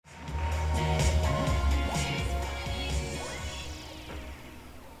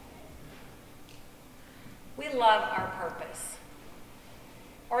love our purpose,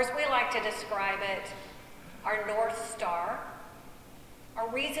 or as we like to describe it, our North Star, our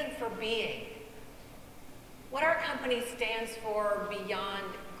reason for being, what our company stands for beyond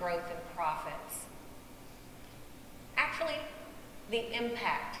growth and profits. Actually, the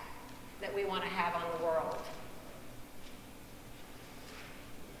impact that we want to have on the world.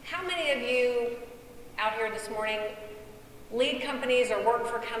 How many of you out here this morning lead companies or work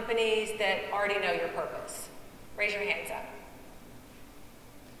for companies that already know your purpose? Raise your hands up.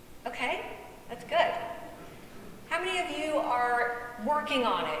 Okay, that's good. How many of you are working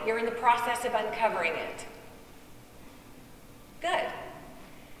on it? You're in the process of uncovering it. Good.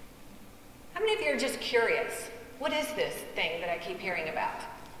 How many of you are just curious? What is this thing that I keep hearing about?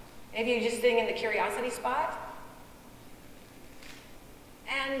 Maybe you're just sitting in the curiosity spot?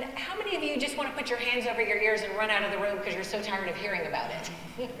 And how many of you just want to put your hands over your ears and run out of the room because you're so tired of hearing about it?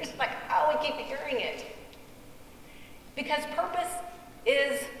 You're just like, oh, we keep hearing it. Because purpose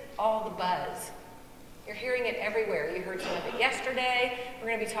is all the buzz. You're hearing it everywhere. You heard some of it yesterday. We're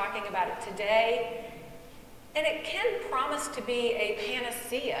going to be talking about it today. And it can promise to be a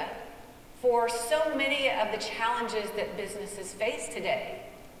panacea for so many of the challenges that businesses face today.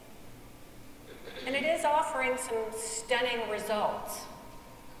 And it is offering some stunning results.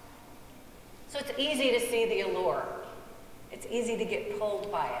 So it's easy to see the allure. It's easy to get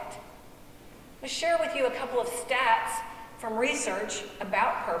pulled by it. I'll share with you a couple of stats from research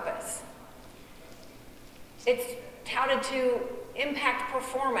about purpose. It's touted to impact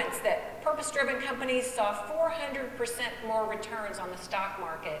performance that purpose-driven companies saw 400% more returns on the stock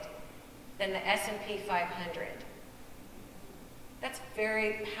market than the S&P 500. That's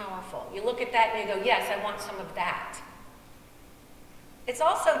very powerful. You look at that and you go, yes, I want some of that. It's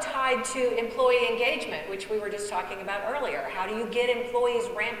also tied to employee engagement, which we were just talking about earlier. How do you get employees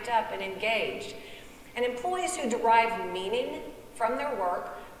ramped up and engaged? And employees who derive meaning from their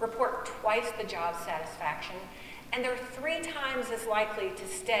work report twice the job satisfaction, and they're 3 times as likely to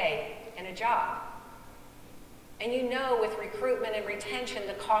stay in a job. And you know, with recruitment and retention,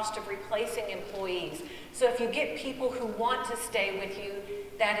 the cost of replacing employees. So if you get people who want to stay with you,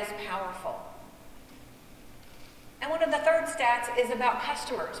 that is powerful. And one of the third stats is about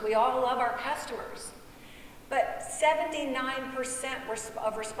customers. We all love our customers. But 79%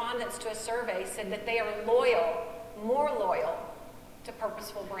 of respondents to a survey said that they are loyal, more loyal, to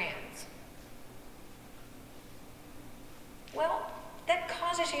purposeful brands. Well, that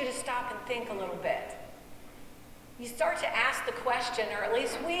causes you to stop and think a little bit. You start to ask the question, or at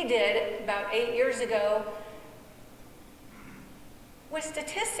least we did about 8 years ago, with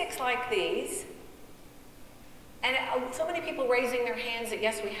statistics like these, and so many people raising their hands that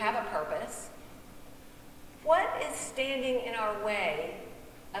yes, we have a purpose, what is standing in our way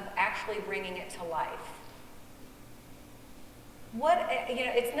of actually bringing it to life?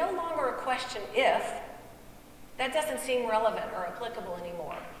 It's no longer a question if. That doesn't seem relevant or applicable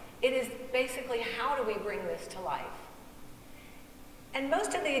anymore. It is basically, how do we bring this to life? And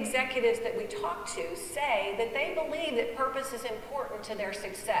most of the executives that we talk to say that they believe that purpose is important to their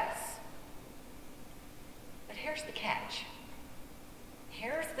success. But here's the catch.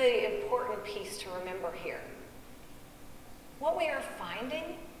 Here's the important piece to remember here. What we are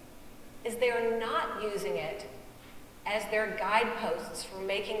finding is they're not using it as their guideposts for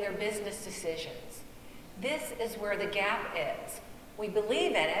making their business decisions. This is where the gap is. We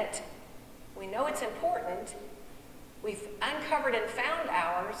believe in it, we know it's important, we've uncovered and found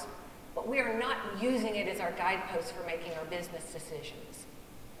ours, but we are not using it as our guideposts for making our business decisions.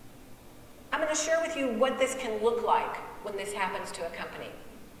 I'm going to share with you what this can look like when this happens to a company.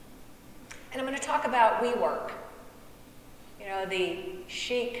 And I'm going to talk about WeWork, the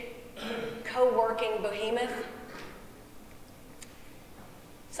chic co-working behemoth.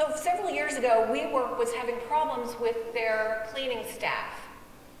 So several years ago, WeWork was having problems with their cleaning staff.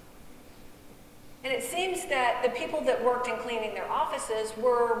 And it seems that the people that worked in cleaning their offices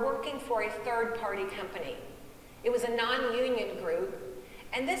were working for a third-party company. It was a non-union group,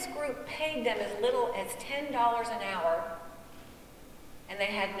 and this group paid them as little as $10 an hour, and they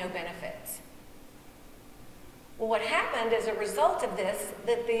had no benefits. Well, what happened as a result of this,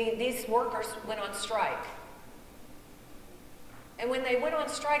 that these workers went on strike. And when they went on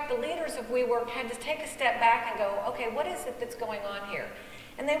strike, the leaders of WeWork had to take a step back and go, okay, what is it that's going on here?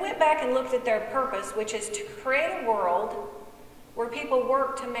 And they went back and looked at their purpose, which is to create a world where people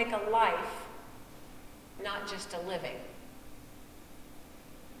work to make a life, not just a living.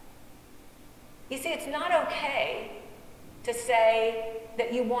 You see, it's not okay to say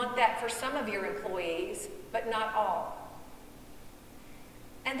that you want that for some of your employees, but not all.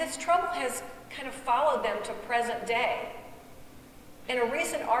 And this trouble has kind of followed them to present day. In a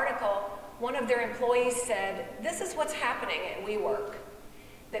recent article, one of their employees said, this is what's happening at WeWork,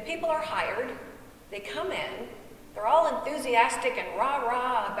 that people are hired, they come in, they're all enthusiastic and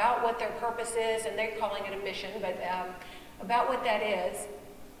rah-rah about what their purpose is, and they're calling it a mission, but about what that is.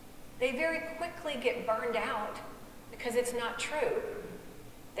 They very quickly get burned out because it's not true.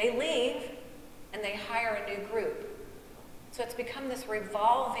 They leave and they hire a new group. So it's become this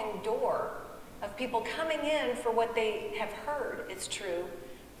revolving door of people coming in for what they have heard it's true,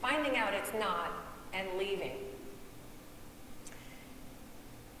 finding out it's not, and leaving.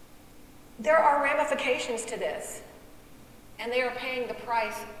 There are ramifications to this, and they are paying the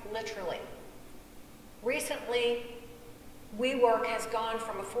price literally. Recently, WeWork has gone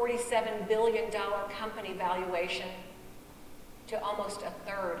from a $47 billion company valuation to almost a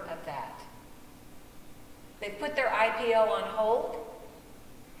third of that. They've put their IPO on hold,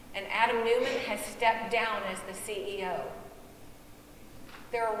 and Adam Newman has stepped down as the CEO.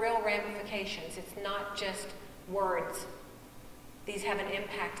 There are real ramifications. It's not just words. These have an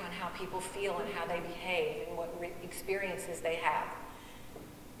impact on how people feel and how they behave and what experiences they have.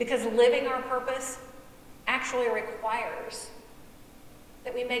 Because living our purpose actually requires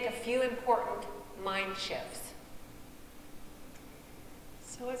that we make a few important mind shifts.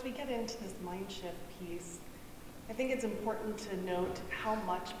 So as we get into this mind shift piece, I think it's important to note how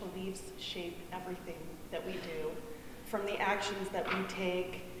much beliefs shape everything that we do, from the actions that we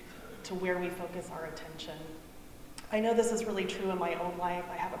take to where we focus our attention. I know this is really true in my own life.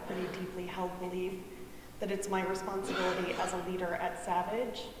 I have a pretty deeply held belief that it's my responsibility as a leader at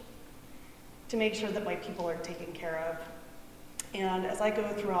Savage to make sure that my people are taken care of. And as I go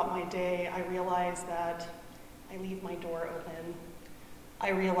throughout my day, I realize that I leave my door open. I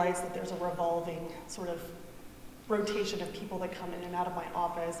realize that there's a revolving sort of rotation of people that come in and out of my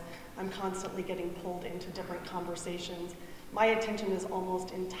office. I'm constantly getting pulled into different conversations. My attention is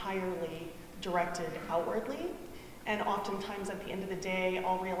almost entirely directed outwardly. And oftentimes at the end of the day,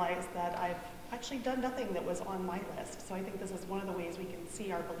 I'll realize that I've actually done nothing that was on my list. So I think this is one of the ways we can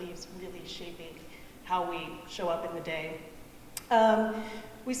see our beliefs really shaping how we show up in the day.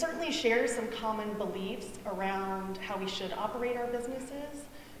 We certainly share some common beliefs around how we should operate our businesses.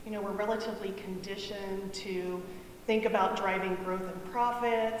 You know, we're relatively conditioned to think about driving growth and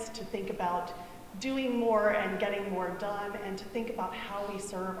profits, to think about doing more and getting more done, and to think about how we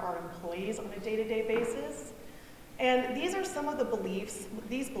serve our employees on a day-to-day basis. And these are some of the beliefs,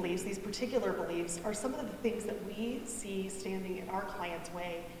 these particular beliefs, are some of the things that we see standing in our clients'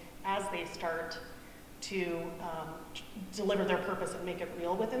 way as they start to deliver their purpose and make it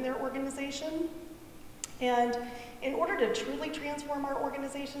real within their organization. And in order to truly transform our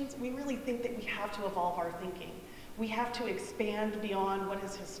organizations, we really think that we have to evolve our thinking. We have to expand beyond what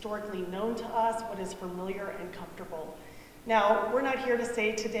is historically known to us, what is familiar and comfortable. Now, we're not here to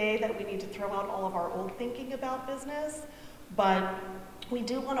say today that we need to throw out all of our old thinking about business, but we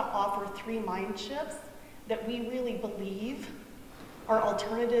do want to offer 3 mind shifts that we really believe are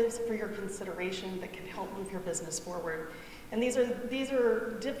alternatives for your consideration that can help move your business forward. And these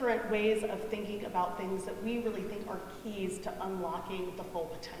are different ways of thinking about things that we really think are keys to unlocking the full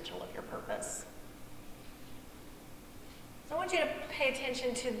potential of your purpose. So I want you to pay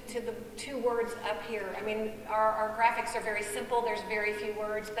attention to the 2 words up here. I mean, our graphics are very simple. There's very few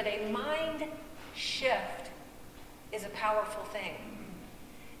words, but a mind shift is a powerful thing.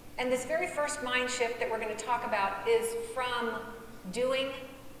 And this very first mind shift that we're going to talk about is from doing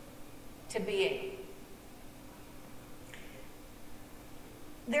to being.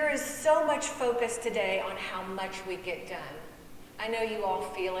 There is so much focus today on how much we get done. I know you all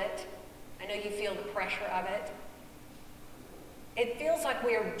feel it. I know you feel the pressure of it. It feels like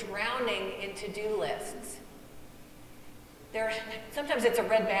we are drowning in to-do lists. Sometimes it's a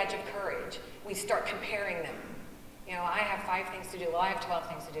red badge of courage. We start comparing them. You know, I have 5 things to do. Well, I have 12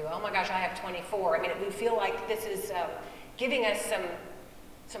 things to do. Oh my gosh, I have 24. I mean, we feel like this is giving us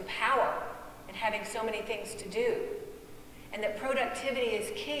some power in having so many things to do, and that productivity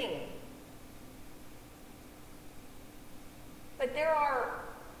is king. But there are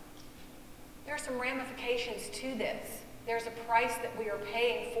some ramifications to this. There's a price that we are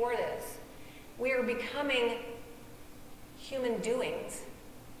paying for this. We are becoming human doings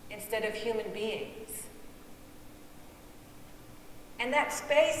instead of human beings. And that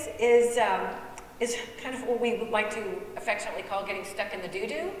space is kind of what we would like to affectionately call getting stuck in the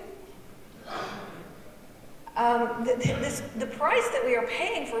doo-doo. The price that we are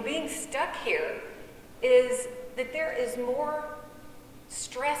paying for being stuck here is that there is more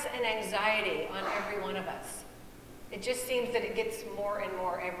stress and anxiety on every one of us. It just seems that it gets more and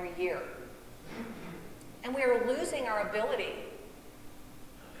more every year. And we are losing our ability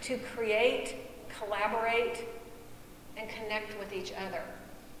to create, collaborate, and connect with each other.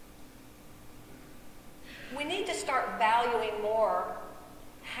 We need to start valuing more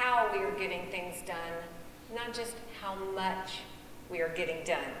how we are getting things done, not just how much we are getting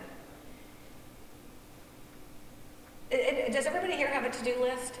done. Does everybody here have a to-do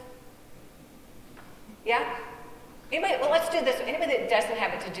list? Yeah? Anybody, well, let's do this. Anybody that doesn't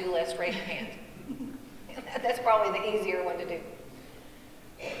have a to-do list, raise your hand. That's probably the easier one to do.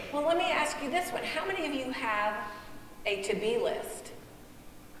 Well, let me ask you this one. How many of you have a to-be list?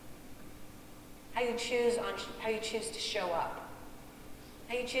 How you choose to show up.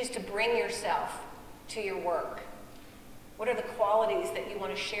 How you choose to bring yourself to your work. What are the qualities that you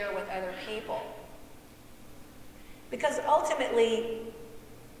want to share with other people? Because ultimately,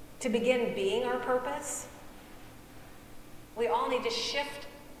 to begin being our purpose, we all need to shift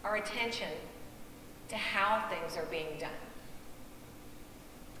our attention to how things are being done.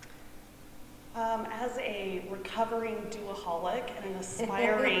 As a recovering doaholic and an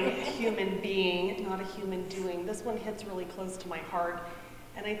aspiring human being, not a human doing, this one hits really close to my heart.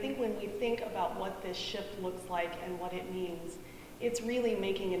 And I think when we think about what this shift looks like and what it means, it's really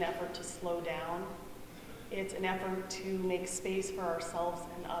making an effort to slow down. It's an effort to make space for ourselves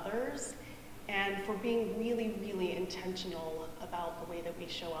and others, and for being really, really intentional about the way that we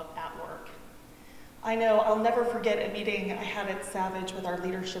show up at work. I know I'll never forget a meeting I had at Savage with our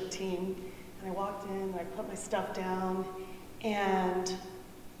leadership team. And I walked in, and I put my stuff down, and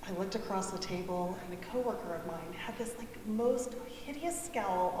I looked across the table, and a coworker of mine had this most hideous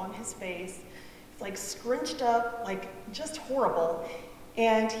scowl on his face. It's scrunched up, just horrible.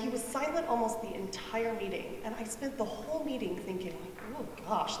 And he was silent almost the entire meeting. And I spent the whole meeting thinking, oh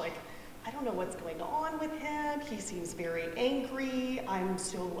gosh, I don't know what's going on with him. He seems very angry. I'm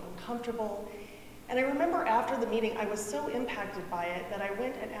so uncomfortable. And I remember after the meeting, I was so impacted by it that I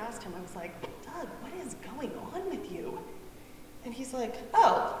went and asked him, I was like, Doug, what is going on with you? And he's like,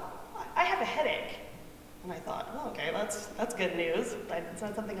 oh, I have a headache. And I thought, oh, okay, that's good news. It's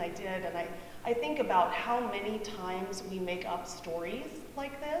not something I did. And I think about how many times we make up stories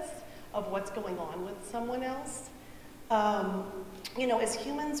like this of what's going on with someone else. As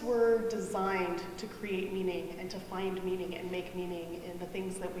humans, we're designed to create meaning and to find meaning and make meaning in the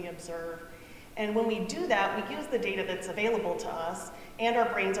things that we observe. And when we do that, we use the data that's available to us, and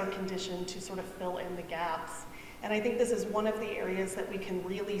our brains are conditioned to sort of fill in the gaps. And I think this is one of the areas that we can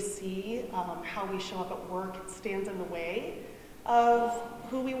really see how we show up at work stands in the way of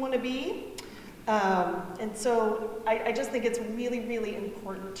who we want to be. And so I just think it's really, really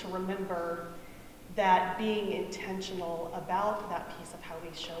important to remember that being intentional about that piece of how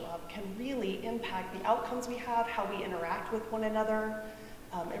we show up can really impact the outcomes we have, how we interact with one another.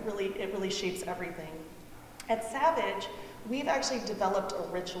 It really shapes everything. At Savage, we've actually developed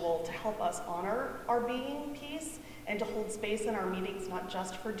a ritual to help us honor our being piece and to hold space in our meetings, not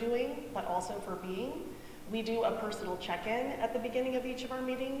just for doing, but also for being. We do a personal check-in at the beginning of each of our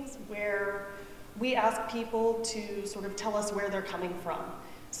meetings where we ask people to sort of tell us where they're coming from.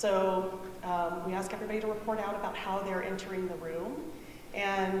 So we ask everybody to report out about how they're entering the room.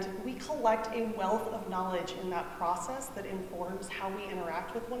 And we collect a wealth of knowledge in that process that informs how we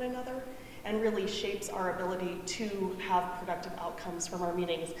interact with one another and really shapes our ability to have productive outcomes from our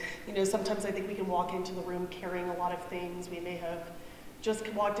meetings. Sometimes I think we can walk into the room carrying a lot of things. We may have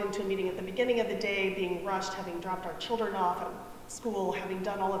just walked into a meeting at the beginning of the day, being rushed, having dropped our children off at school, having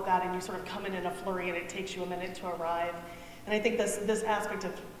done all of that, and you sort of come in a flurry and it takes you a minute to arrive. And I think this aspect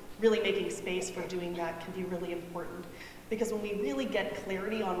of really making space for doing that can be really important. Because when we really get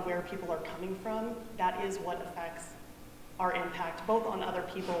clarity on where people are coming from, that is what affects our impact, both on other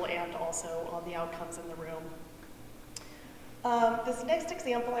people and also on the outcomes in the room. This next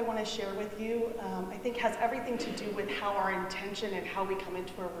example I want to share with you, I think has everything to do with how our intention and how we come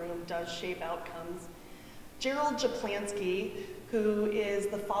into a room does shape outcomes. Gerald Japlansky, who is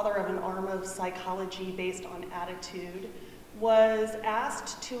the father of an arm of psychology based on attitude, was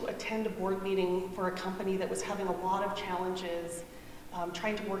asked to attend a board meeting for a company that was having a lot of challenges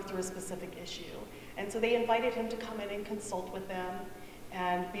trying to work through a specific issue. And so they invited him to come in and consult with them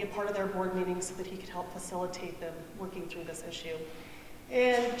and be a part of their board meeting so that he could help facilitate them working through this issue.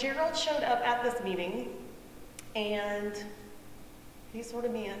 And Gerald showed up at this meeting, and he sort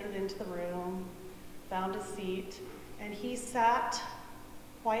of meandered into the room, found a seat, and he sat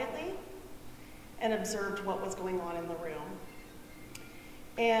quietly and observed what was going on in the room.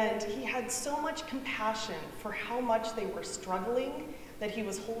 And he had so much compassion for how much they were struggling that he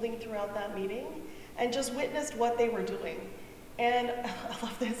was holding throughout that meeting, and just witnessed what they were doing. And I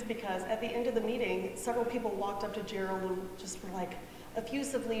love this because at the end of the meeting, several people walked up to Gerald and just were like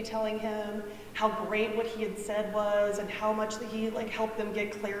effusively telling him how great what he had said was and how much that he helped them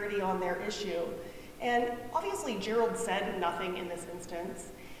get clarity on their issue. And obviously Gerald said nothing in this instance,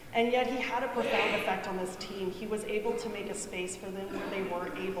 and yet he had a profound effect on this team. He was able to make a space for them where they were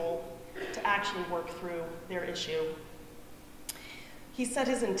able to actually work through their issue. He set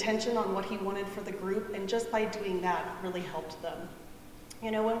his intention on what he wanted for the group, and just by doing that really helped them.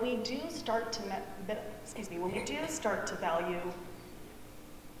 You know, when we do start to value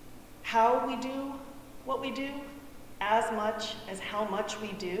how we do what we do as much as how much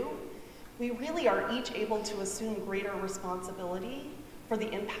we do, we really are each able to assume greater responsibility for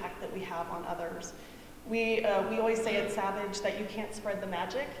the impact that we have on others. We always say at Savage that you can't spread the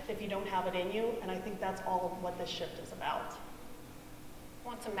magic if you don't have it in you, and I think that's all of what this shift is about. I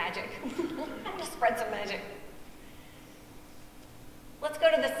want some magic. I want to spread some magic. Let's go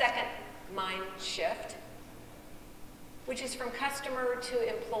to the second mind shift, which is from customer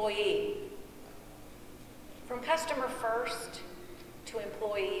to employee. From customer first to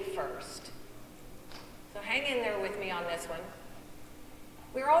employee first. So hang in there with me on this one.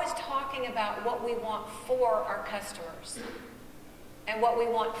 We're always talking about what we want for our customers and what we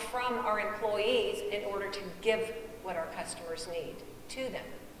want from our employees in order to give what our customers need to them.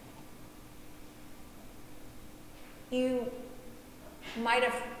 You might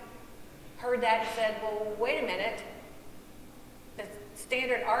have heard that and said, well, wait a minute. The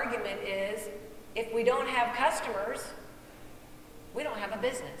standard argument is if we don't have customers, we don't have a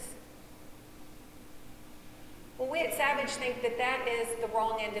business. Well, we at Savage think that that is the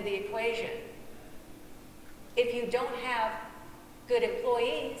wrong end of the equation. If you don't have good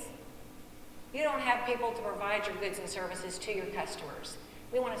employees, you don't have people to provide your goods and services to your customers.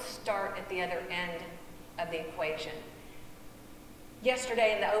 We want to start at the other end of the equation.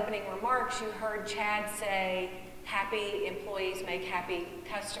 Yesterday in the opening remarks, you heard Chad say, happy employees make happy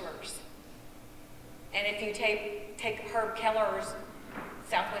customers. And if you take Herb Keller's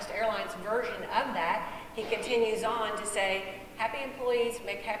Southwest Airlines version of that, he continues on to say, happy employees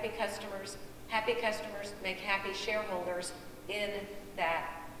make happy customers make happy shareholders, in that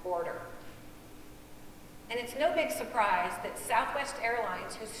order. And it's no big surprise that Southwest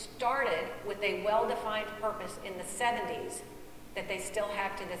Airlines, who started with a well-defined purpose in the 70s that they still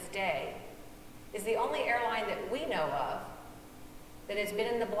have to this day, is the only airline that we know of that has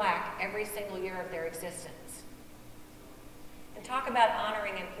been in the black every single year of their existence. And talk about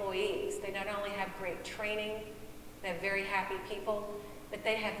honoring employees. They not only have great training, they have very happy people, but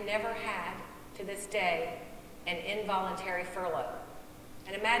they have never had, to this day, an involuntary furlough.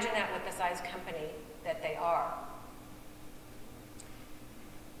 And imagine that with the size company that they are.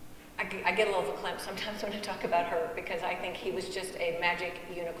 I get a little verklempt sometimes when I talk about Herb because I think he was just a magic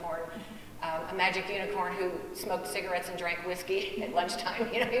unicorn. A magic unicorn who smoked cigarettes and drank whiskey at lunchtime.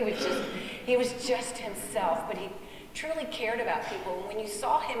 You know, he was just himself, but he truly cared about people. And when you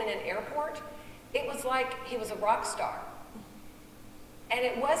saw him in an airport, it was like he was a rock star. And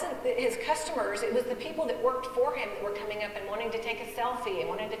it wasn't his customers, it was the people that worked for him that were coming up and wanting to take a selfie and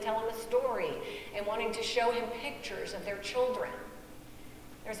wanting to tell him a story and wanting to show him pictures of their children.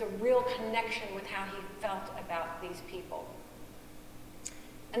 There's a real connection with how he felt about these people.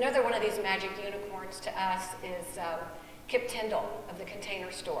 Another one of these magic unicorns to us is Kip Tyndall of the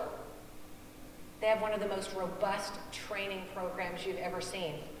Container Store. They have one of the most robust training programs you've ever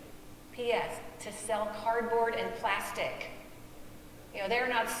seen. P.S. to sell cardboard and plastic. You know, they're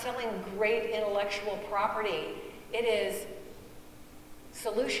not selling great intellectual property. It is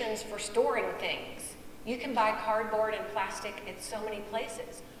solutions for storing things. You can buy cardboard and plastic at so many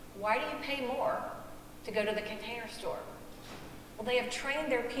places. Why do you pay more to go to the Container Store? Well, they have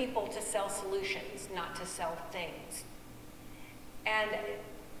trained their people to sell solutions, not to sell things. And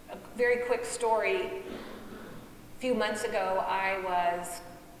a very quick story. A few months ago, I was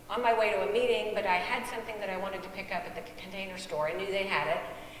on my way to a meeting, but I had something that I wanted to pick up at the Container Store. I knew they had it.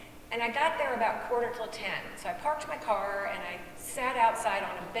 And I got there about 9:45. So I parked my car and I sat outside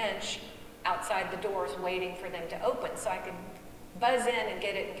on a bench outside the doors waiting for them to open so I could buzz in and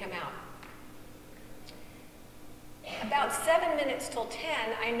get it and come out. About 7 minutes till 10,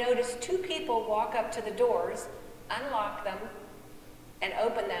 I noticed two people walk up to the doors, unlock them, and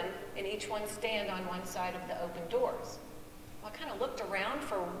open them, and each one stand on one side of the open doors. Well, I kind of looked around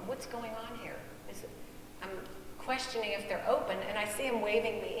for what's going on here. I'm questioning if they're open, and I see them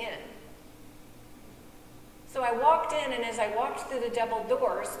waving me in. So I walked in, and as I walked through the double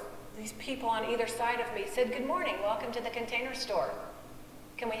doors, these people on either side of me said, "Good morning, welcome to the Container Store.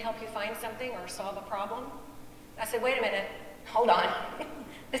 Can we help you find something or solve a problem?" I said, "Wait a minute, hold on.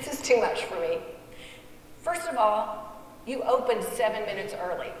 This is too much for me. First of all, you opened 7 minutes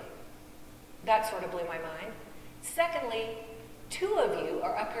early. That sort of blew my mind. Secondly, 2 of you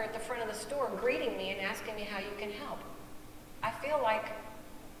are up here at the front of the store greeting me and asking me how you can help. I feel like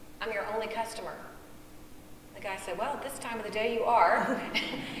I'm your only customer. The guy said, well, this time of the day you are.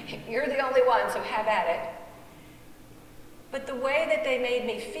 You're the only one, so have at it. But the way that they made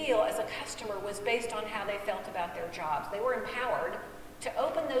me feel as a customer was based on how they felt about their jobs. They were empowered to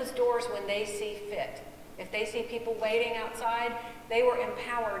open those doors when they see fit. If they see people waiting outside, they were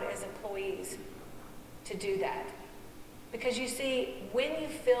empowered as employees to do that. Because you see, when you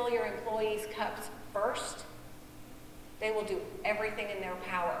fill your employees' cups first, they will do everything in their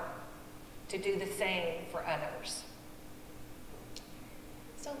power to do the same for others.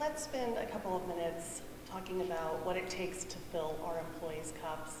 So let's spend a couple of minutes talking about what it takes to fill our employees'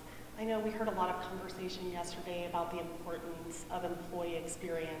 cups. I know we heard a lot of conversation yesterday about the importance of employee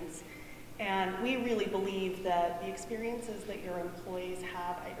experience, and we really believe that the experiences that your employees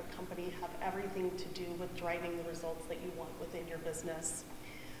have at your company have everything to do with driving the results that you want within your business.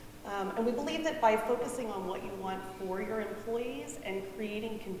 And we believe that by focusing on what you want for your employees and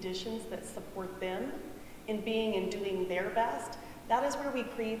creating conditions that support them in being and doing their best, that is where we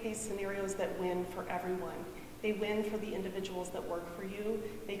create these scenarios that win for everyone. They win for the individuals that work for you,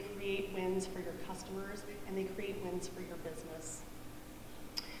 they create wins for your customers, and they create wins for your business.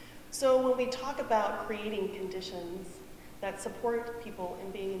 So when we talk about creating conditions that support people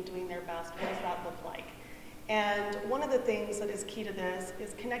in being and doing their best, what does that look like? And one of the things that is key to this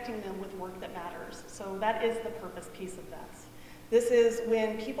is connecting them with work that matters. So that is the purpose piece of this. This is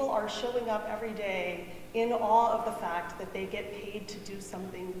when people are showing up every day in awe of the fact that they get paid to do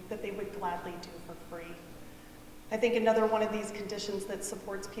something that they would gladly do for free. I think another one of these conditions that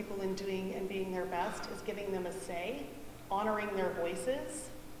supports people in doing and being their best is giving them a say, honoring their voices,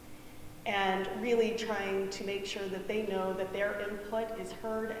 and really trying to make sure that they know that their input is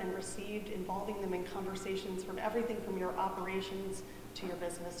heard and received, involving them in conversations from everything from your operations to your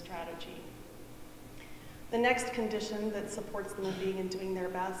business strategy. The next condition that supports them in being and doing their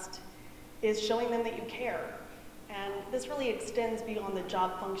best is showing them that you care. And this really extends beyond the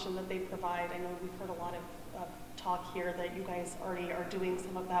job function that they provide. I know we've heard a lot of talk here that you guys already are doing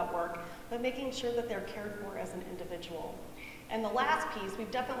some of that work, but making sure that they're cared for as an individual. And the last piece,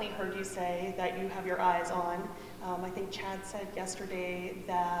 we've definitely heard you say that you have your eyes on. I think Chad said yesterday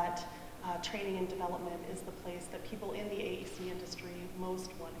that training and development is the place that people in the AEC industry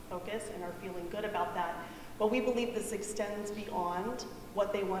most want to focus and are feeling good about that. But we believe this extends beyond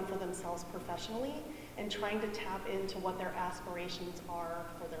what they want for themselves professionally and trying to tap into what their aspirations are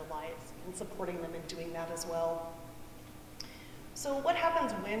for their lives and supporting them in doing that as well. So what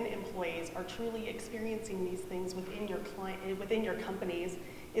happens when employees are truly experiencing these things within your companies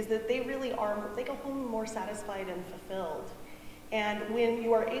is that they go home more satisfied and fulfilled. And when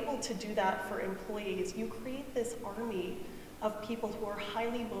you are able to do that for employees, you create this army of people who are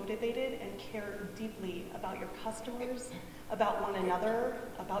highly motivated and care deeply about your customers, about one another,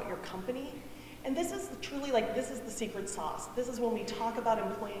 about your company. And this is truly this is the secret sauce. This is when we talk about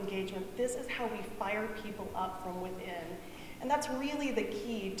employee engagement, this is how we fire people up from within. And that's really the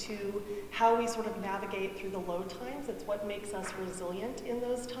key to how we sort of navigate through the low times. It's what makes us resilient in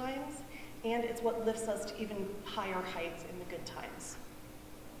those times, and it's what lifts us to even higher heights in the good times.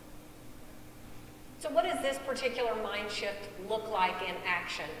 So what does this particular mind shift look like in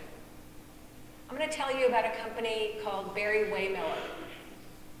action? I'm going to tell you about a company called Barry Waymiller.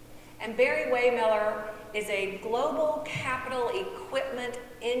 And Barry Waymiller is a global capital equipment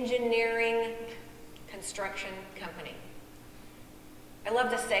engineering construction company. I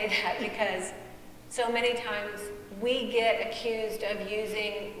love to say that because so many times we get accused of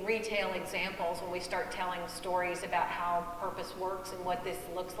using retail examples when we start telling stories about how purpose works and what this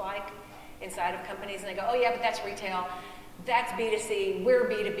looks like inside of companies. And they go, oh yeah, but that's retail. That's B2C. We're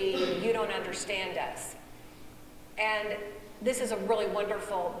B2B. You don't understand us. And this is a really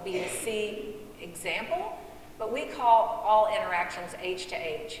wonderful B2C example, but we call all interactions H to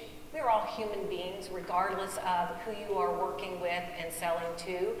H. We are all human beings, regardless of who you are working with and selling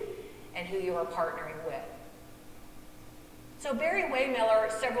to and who you are partnering with. So Barry Waymiller,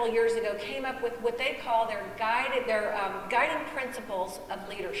 several years ago, came up with what they call their guiding principles of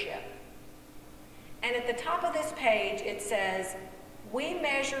leadership. And at the top of this page, it says, we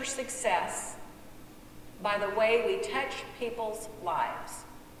measure success by the way we touch people's lives.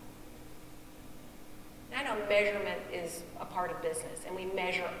 I know measurement is a part of business, and we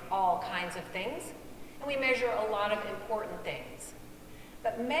measure all kinds of things, and we measure a lot of important things.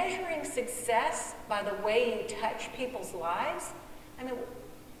 But measuring success by the way you touch people's lives, I mean,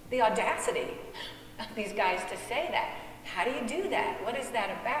 the audacity of these guys to say that. How do you do that? What is that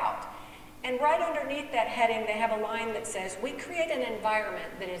about? And right underneath that heading, they have a line that says, we create an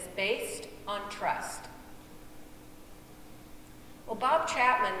environment that is based on trust. Well, Bob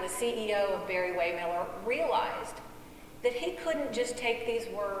Chapman, the CEO of Berry-Waymiller, realized that he couldn't just take these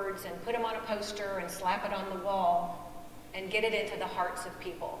words and put them on a poster and slap it on the wall and get it into the hearts of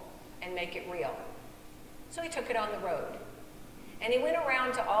people and make it real. So he took it on the road. And he went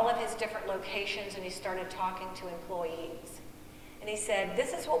around to all of his different locations and he started talking to employees. And he said,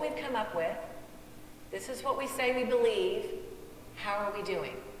 this is what we've come up with. This is what we say we believe. How are we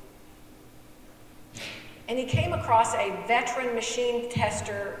doing? And he came across a veteran machine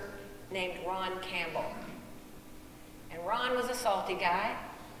tester named Ron Campbell. And Ron was a salty guy.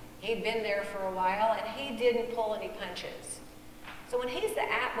 He'd been there for a while, and he didn't pull any punches. So when he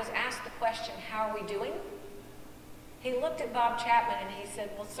was asked the question, how are we doing? He looked at Bob Chapman and he said,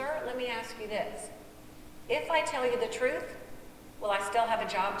 well, sir, let me ask you this. If I tell you the truth, will I still have a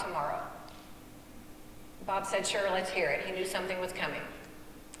job tomorrow? Bob said, sure, let's hear it. He knew something was coming.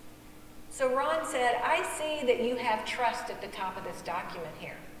 So Ron said, I see that you have trust at the top of this document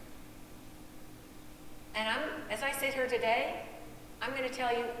here. And as I sit here today, I'm going to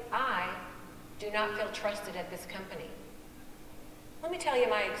tell you, I do not feel trusted at this company. Let me tell you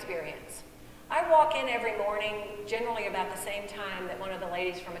my experience. I walk in every morning, generally about the same time that one of the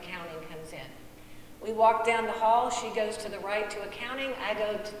ladies from accounting comes in. We walk down the hall, she goes to the right to accounting, I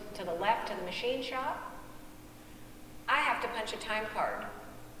go to the left to the machine shop. I have to punch a time card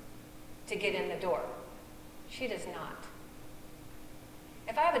to get in the door. She does not.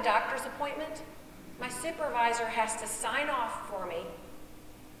 If I have a doctor's appointment, my supervisor has to sign off for me,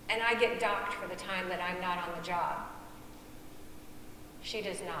 and I get docked for the time that I'm not on the job. She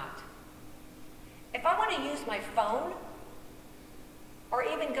does not. If I want to use my phone, or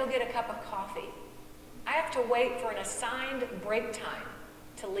even go get a cup of coffee, I have to wait for an assigned break time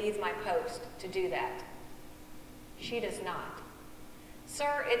to leave my post to do that. She does not.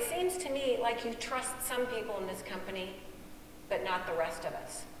 Sir, it seems to me like you trust some people in this company, but not the rest of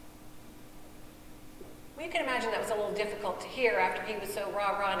us. Well, you can imagine that was a little difficult to hear after he was so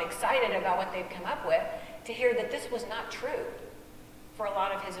rah-rah and excited about what they'd come up with, to hear that this was not true for a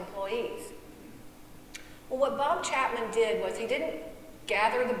lot of his employees. Well, what Bob Chapman did was he didn't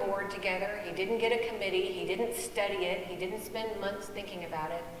gather the board together, he didn't get a committee, he didn't study it, he didn't spend months thinking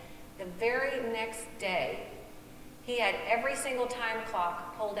about it. The very next day, he had every single time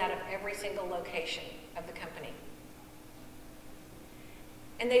clock pulled out of every single location of the company.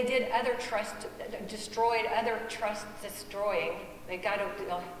 And they did destroyed other trust destroying. They got to,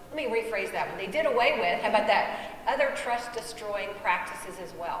 let me rephrase that one. They did away with, how about that, other trust destroying practices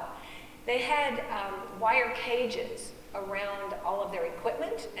as well. They had wire cages around all of their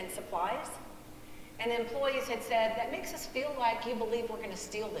equipment and supplies. And employees had said, that makes us feel like you believe we're going to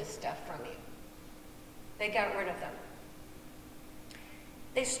steal this stuff from you. They got rid of them.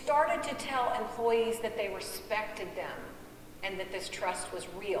 They started to tell employees that they respected them and that this trust was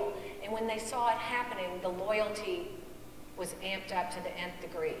real. And when they saw it happening, the loyalty was amped up to the nth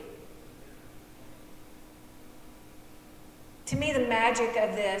degree. To me, the magic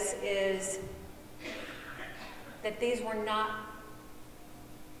of this is that these were not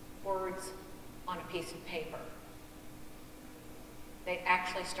words on a piece of paper. They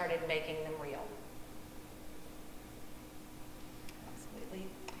actually started making them real. Absolutely.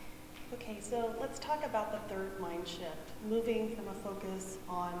 Okay, so let's talk about the third mind shift, moving from a focus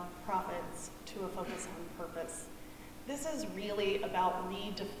on profits to a focus on purpose. This is really about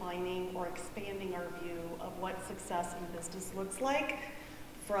redefining or expanding our view of what success in business looks like,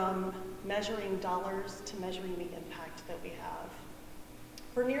 from measuring dollars to measuring the impact that we have.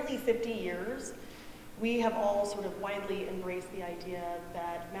 For nearly 50 years, we have all sort of widely embraced the idea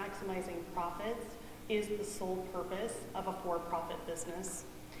that maximizing profits is the sole purpose of a for-profit business.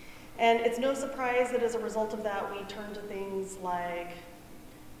 And it's no surprise that as a result of that, we turn to things like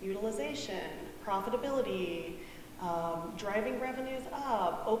utilization, profitability, driving revenues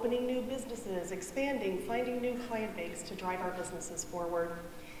up, opening new businesses, expanding, finding new client base to drive our businesses forward.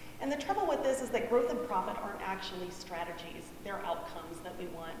 And the trouble with this is that growth and profit aren't actually strategies, they're outcomes that we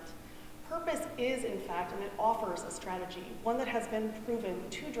want. Purpose is, in fact, and it offers a strategy, one that has been proven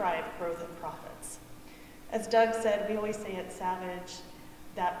to drive growth and profits. As Doug said, we always say at Savage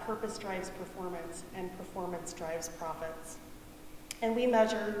that purpose drives performance and performance drives profits. And we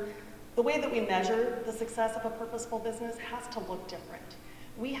measure, the way that we measure the success of a purposeful business has to look different.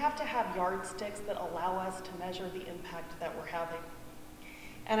 We have to have yardsticks that allow us to measure the impact that we're having.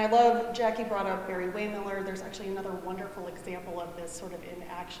 And I love, Jackie brought up Barry Waymiller. There's actually another wonderful example of this sort of in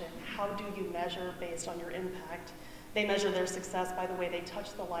action. How do you measure based on your impact? They measure their success by the way they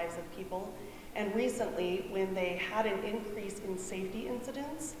touch the lives of people. And recently, when they had an increase in safety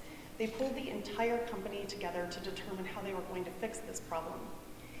incidents, they pulled the entire company together to determine how they were going to fix this problem.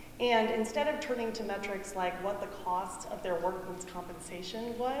 And instead of turning to metrics like what the cost of their workman's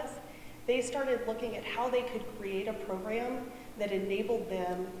compensation was, they started looking at how they could create a program that enabled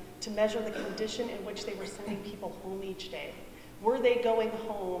them to measure the condition in which they were sending people home each day. Were they going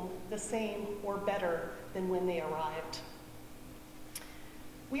home the same or better than when they arrived?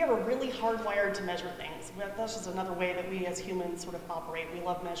 We are really hardwired to measure things. That's just another way that we as humans sort of operate. We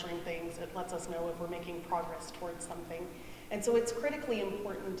love measuring things. It lets us know if we're making progress towards something. And so it's critically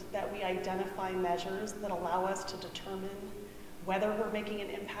important that we identify measures that allow us to determine whether we're making an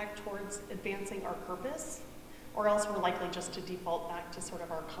impact towards advancing our purpose, or else we're likely just to default back to sort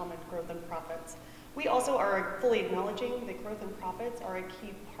of our common growth and profits. We also are fully acknowledging that growth and profits are a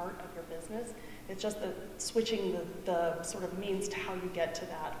key part of your business. It's just switching the sort of means to how you get to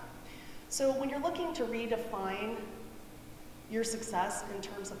that. So when you're looking to redefine your success in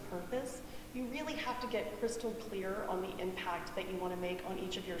terms of purpose, you really have to get crystal clear on the impact that you want to make on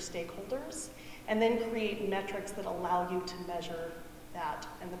each of your stakeholders, and then create metrics that allow you to measure that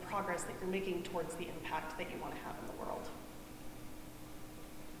and the progress that you're making towards the impact that you want to have in the world.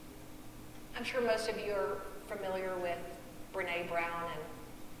 I'm sure most of you are familiar with Brene Brown, and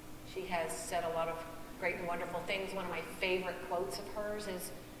she has said a lot of great and wonderful things. One of my favorite quotes of hers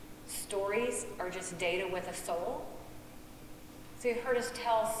is, "Stories are just data with a soul." So you've heard us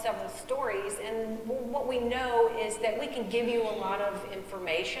tell several stories, and what we know is that we can give you a lot of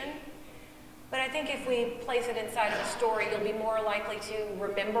information, but I think if we place it inside of a story, you'll be more likely to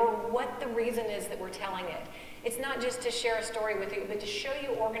remember what the reason is that we're telling it. It's not just to share a story with you, but to show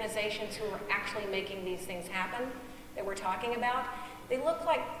you organizations who are actually making these things happen that we're talking about. They look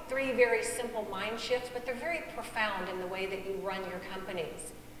like three very simple mind shifts, but they're very profound in the way that you run your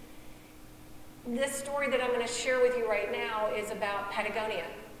companies. This story that I'm going to share with you right now is about Patagonia,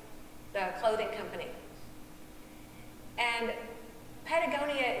 the clothing company. And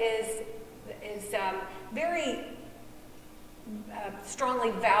Patagonia is very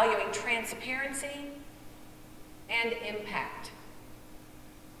strongly valuing transparency and impact.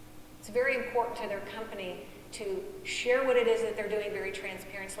 It's very important to their company to share what it is that they're doing very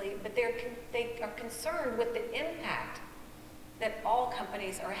transparently, but they are concerned with the impact that all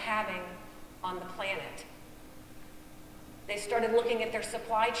companies are having on the planet. They started looking at their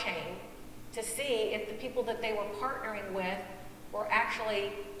supply chain to see if the people that they were partnering with were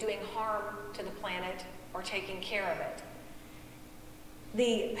actually doing harm to the planet or taking care of it.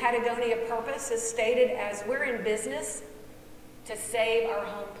 The Patagonia purpose is stated as, "We're in business to save our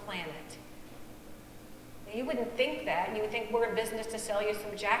home planet." Now, you wouldn't think that. You would think we're in business to sell you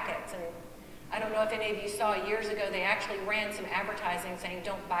some jackets. And I don't know if any of you saw years ago, they actually ran some advertising saying,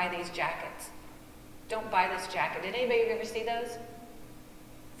 "Don't buy these jackets. Don't buy this jacket." Did anybody ever see those?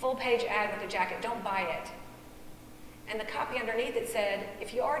 Full page ad with a jacket, "Don't buy it." And the copy underneath it said,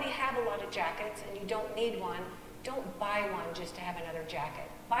 if you already have a lot of jackets and you don't need one, don't buy one just to have another jacket.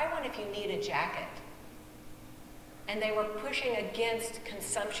 Buy one if you need a jacket. And they were pushing against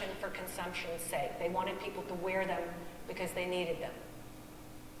consumption for consumption's sake. They wanted people to wear them because they needed them.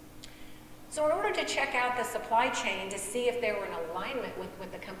 So in order to check out the supply chain to see if they were in alignment with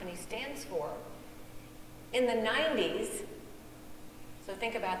what the company stands for, in the 90s, so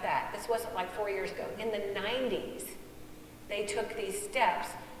think about that. This wasn't like 4 years ago. In the 90s, they took these steps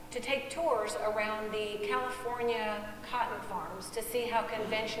to take tours around the California cotton farms to see how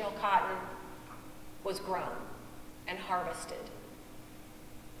conventional cotton was grown and harvested.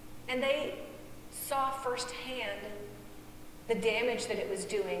 And they saw firsthand the damage that it was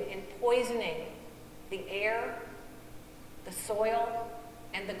doing in poisoning the air, the soil,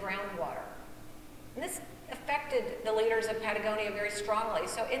 and the groundwater. And this affected the leaders of Patagonia very strongly.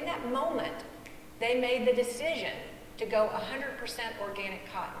 So in that moment, they made the decision to go 100%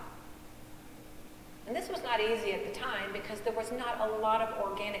 organic cotton. And this was not easy at the time because there was not a lot of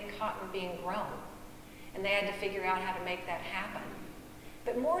organic cotton being grown. And they had to figure out how to make that happen.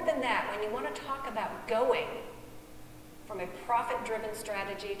 But more than that, when you want to talk about going from a profit-driven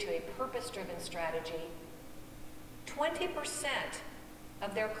strategy to a purpose-driven strategy, 20%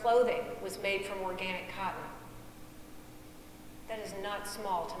 of their clothing was made from organic cotton. That is not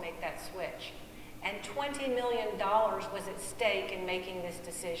small to make that switch. And $20 million was at stake in making this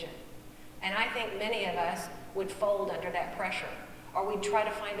decision. And I think many of us would fold under that pressure, or we'd try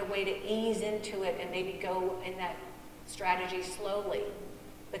to find a way to ease into it and maybe go in that strategy slowly.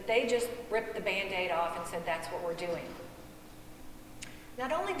 but they just ripped the Band-Aid off and said, that's what we're doing.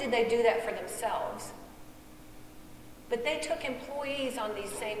 Not only did they do that for themselves, but they took employees on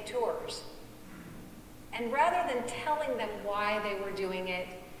these same tours. And rather than telling them why they were doing it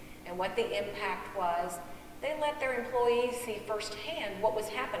and what the impact was, they let their employees see firsthand what was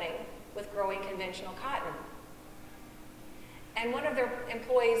happening with growing conventional cotton. And one of their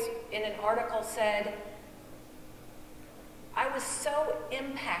employees in an article said, I was so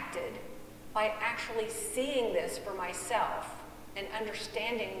impacted by actually seeing this for myself and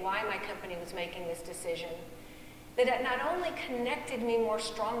understanding why my company was making this decision, that it not only connected me more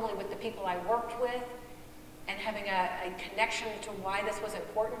strongly with the people I worked with and having a connection to why this was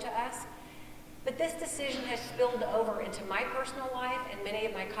important to us, but this decision has spilled over into my personal life and many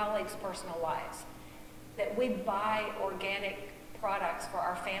of my colleagues' personal lives, that we buy organic products for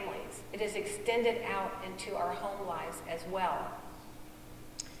our families. It is extended out into our home lives as well.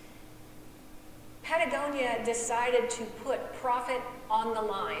 Patagonia decided to put profit on the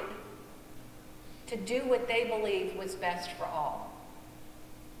line to do what they believed was best for all.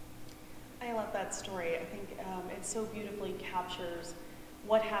 I love that story. I think it so beautifully captures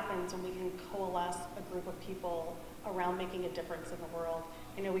what happens when we can coalesce a group of people around making a difference in the world.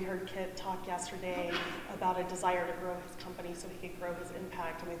 I know we heard Kit talk yesterday about a desire to grow his company so he could grow his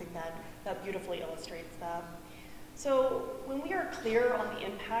impact, and I think that beautifully illustrates that. So when we are clear on the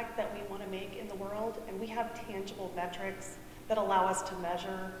impact that we want to make in the world, and we have tangible metrics that allow us to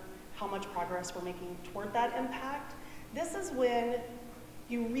measure how much progress we're making toward that impact, this is when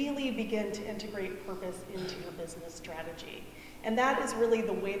you really begin to integrate purpose into your business strategy. And that is really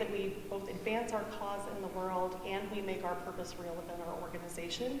the way that we both advance our cause in the world and we make our purpose real within our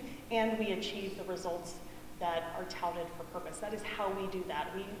organization and we achieve the results that are touted for purpose. That is how we do that.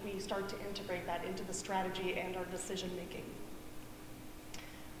 We start to integrate that into the strategy and our decision making.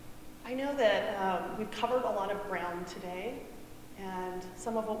 I know that we've covered a lot of ground today, and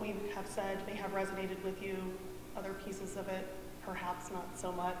some of what we have said may have resonated with you, other pieces of it perhaps not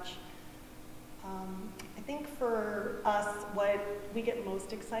so much. I think for us, what we get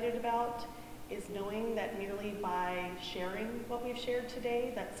most excited about is knowing that merely by sharing what we've shared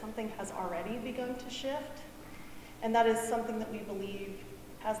today, that something has already begun to shift. And that is something that we believe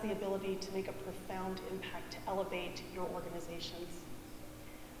has the ability to make a profound impact to elevate your organizations.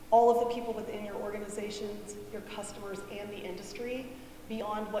 All of the people within your organizations, your customers, and the industry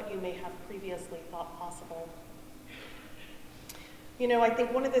beyond what you may have previously thought possible. You know, I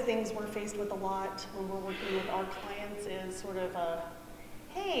think one of the things we're faced with a lot when we're working with our clients is sort of a,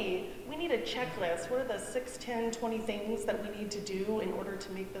 hey, we need a checklist. What are the 6, 10, 20 things that we need to do in order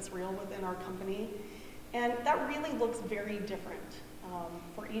to make this real within our company? And that really looks very different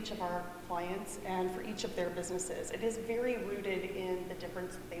for each of our clients and for each of their businesses. It is very rooted in the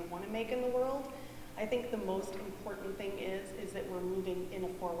difference that they want to make in the world. I think the most important thing is that we're moving in a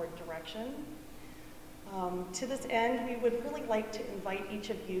forward direction. To this end, we would really like to invite each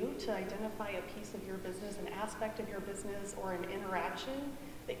of you to identify a piece of your business, an aspect of your business, or an interaction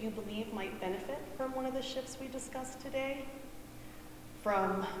that you believe might benefit from one of the shifts we discussed today.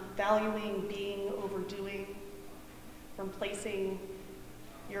 From valuing being over doing, from placing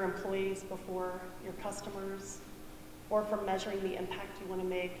your employees before your customers, or from measuring the impact you want to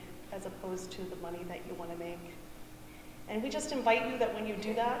make as opposed to the money that you want to make. And we just invite you that when you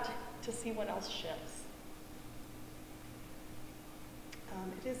do that, to see what else shifts.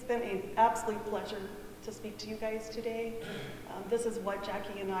 It has been an absolute pleasure to speak to you guys today. This is what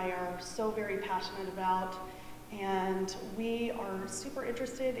Jackie and I are so very passionate about, and we are super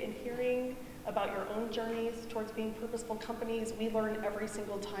interested in hearing about your own journeys towards being purposeful companies. We learn every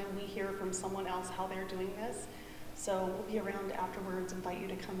single time we hear from someone else how they're doing this. So we'll be around afterwards, invite you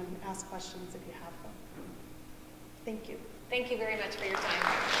to come and ask questions if you have them. Thank you. Thank you very much for your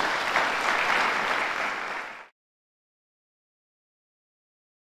time.